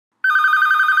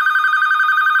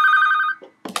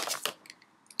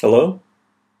Hello?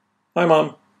 Hi,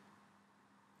 Mom.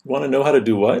 You want to know how to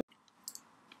do what?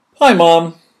 Hi,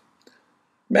 Mom.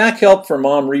 Mac Help for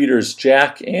Mom readers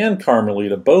Jack and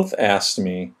Carmelita both asked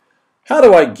me, how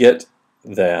do I get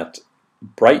that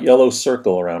bright yellow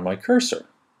circle around my cursor?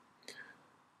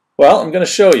 Well, I'm going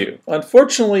to show you.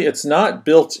 Unfortunately, it's not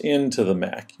built into the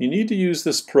Mac. You need to use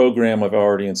this program I've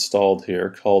already installed here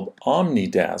called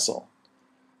OmniDazzle.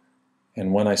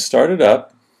 And when I start it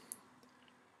up,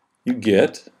 you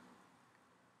get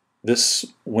this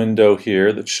window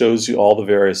here that shows you all the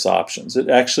various options. It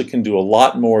actually can do a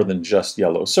lot more than just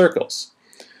yellow circles.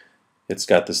 It's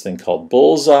got this thing called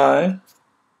bullseye,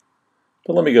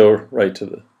 but let me go right to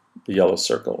the yellow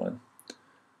circle one.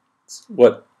 It's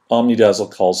what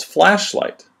OmniDazzle calls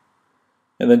flashlight.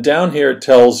 And then down here it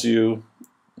tells you,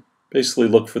 basically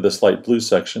look for this light blue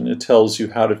section, it tells you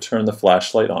how to turn the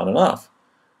flashlight on and off.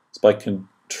 It's by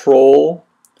control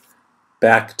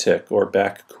backtick or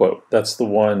back quote. That's the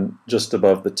one just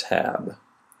above the tab.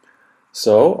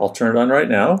 So I'll turn it on right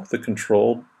now, the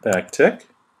control backtick,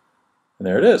 and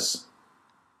there it is.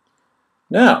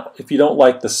 Now, if you don't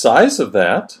like the size of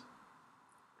that,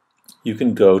 you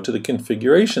can go to the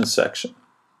configuration section.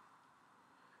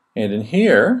 And in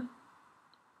here,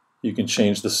 you can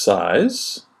change the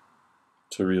size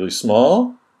to really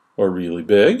small or really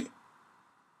big.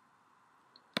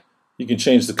 You can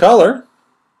change the color.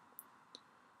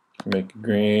 Make it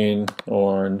green,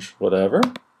 orange, whatever.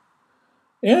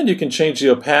 And you can change the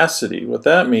opacity. What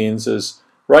that means is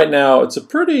right now it's a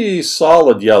pretty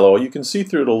solid yellow. You can see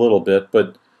through it a little bit,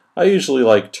 but I usually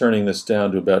like turning this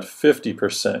down to about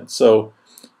 50%. So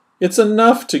it's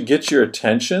enough to get your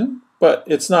attention, but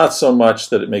it's not so much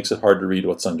that it makes it hard to read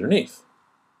what's underneath.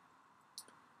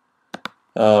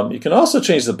 You can also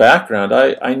change the background.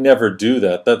 I never do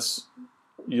that.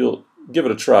 You'll give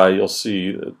it a try. You'll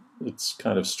see that it's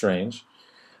kind of strange.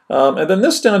 And then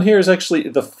this down here is actually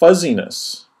the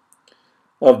fuzziness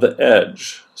of the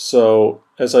edge. So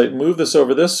as I move this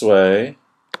over this way,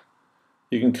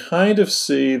 you can kind of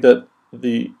see that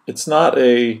it's not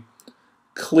a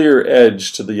clear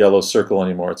edge to the yellow circle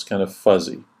anymore. It's kind of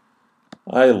fuzzy.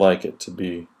 I like it to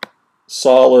be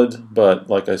solid, but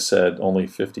like I said, only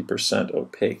 50%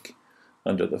 opaque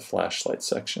under the flashlight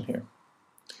section here.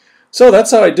 So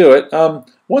that's how I do it.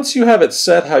 Once you have it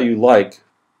set how you like,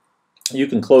 you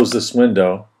can close this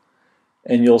window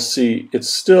and you'll see it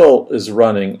still is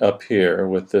running up here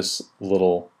with this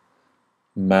little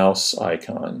mouse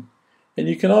icon. And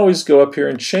you can always go up here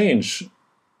and change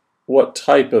what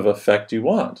type of effect you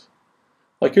want.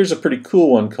 Like here's a pretty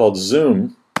cool one called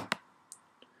zoom.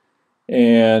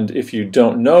 And if you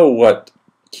don't know what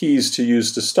keys to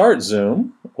use to start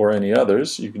zoom or any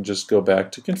others, you can just go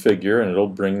back to configure and it'll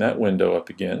bring that window up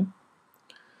again.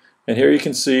 And here you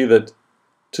can see that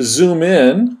to zoom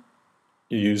in,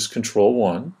 you use Control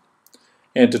 1,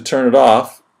 and to turn it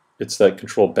off, it's that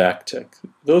Control backtick.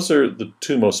 Those are the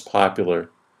two most popular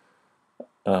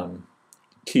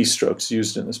keystrokes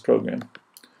used in this program.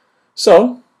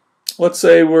 So let's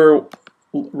say we're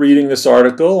reading this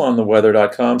article on the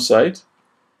weather.com site,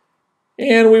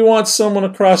 and we want someone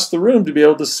across the room to be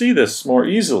able to see this more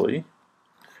easily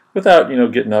without,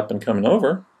 getting up and coming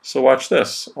over. So watch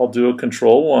this. I'll do a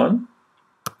Control 1,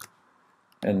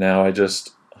 and now I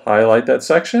just highlight that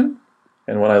section,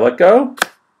 and when I let go,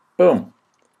 boom,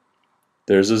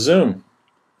 there's a zoom.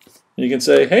 You can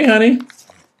say, hey honey,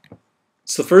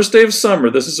 it's the first day of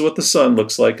summer. This is what the sun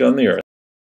looks like on the earth.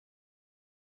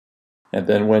 And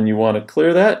then when you want to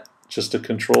clear that, just a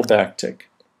Control backtick.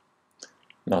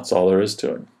 And that's all there is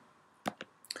to it.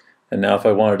 And now if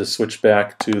I wanted to switch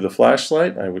back to the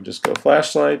flashlight, I would just go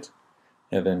flashlight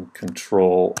and then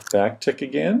Control backtick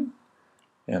again,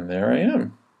 and there I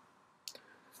am.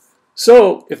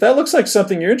 So if that looks like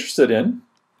something you're interested in,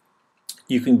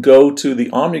 you can go to the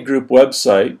Omni Group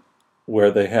website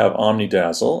where they have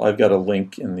OmniDazzle. I've got a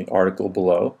link in the article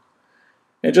below.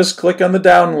 And just click on the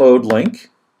download link,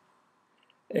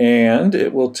 and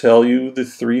it will tell you the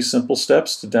 3 simple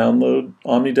steps to download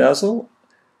OmniDazzle,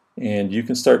 and you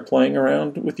can start playing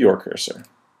around with your cursor.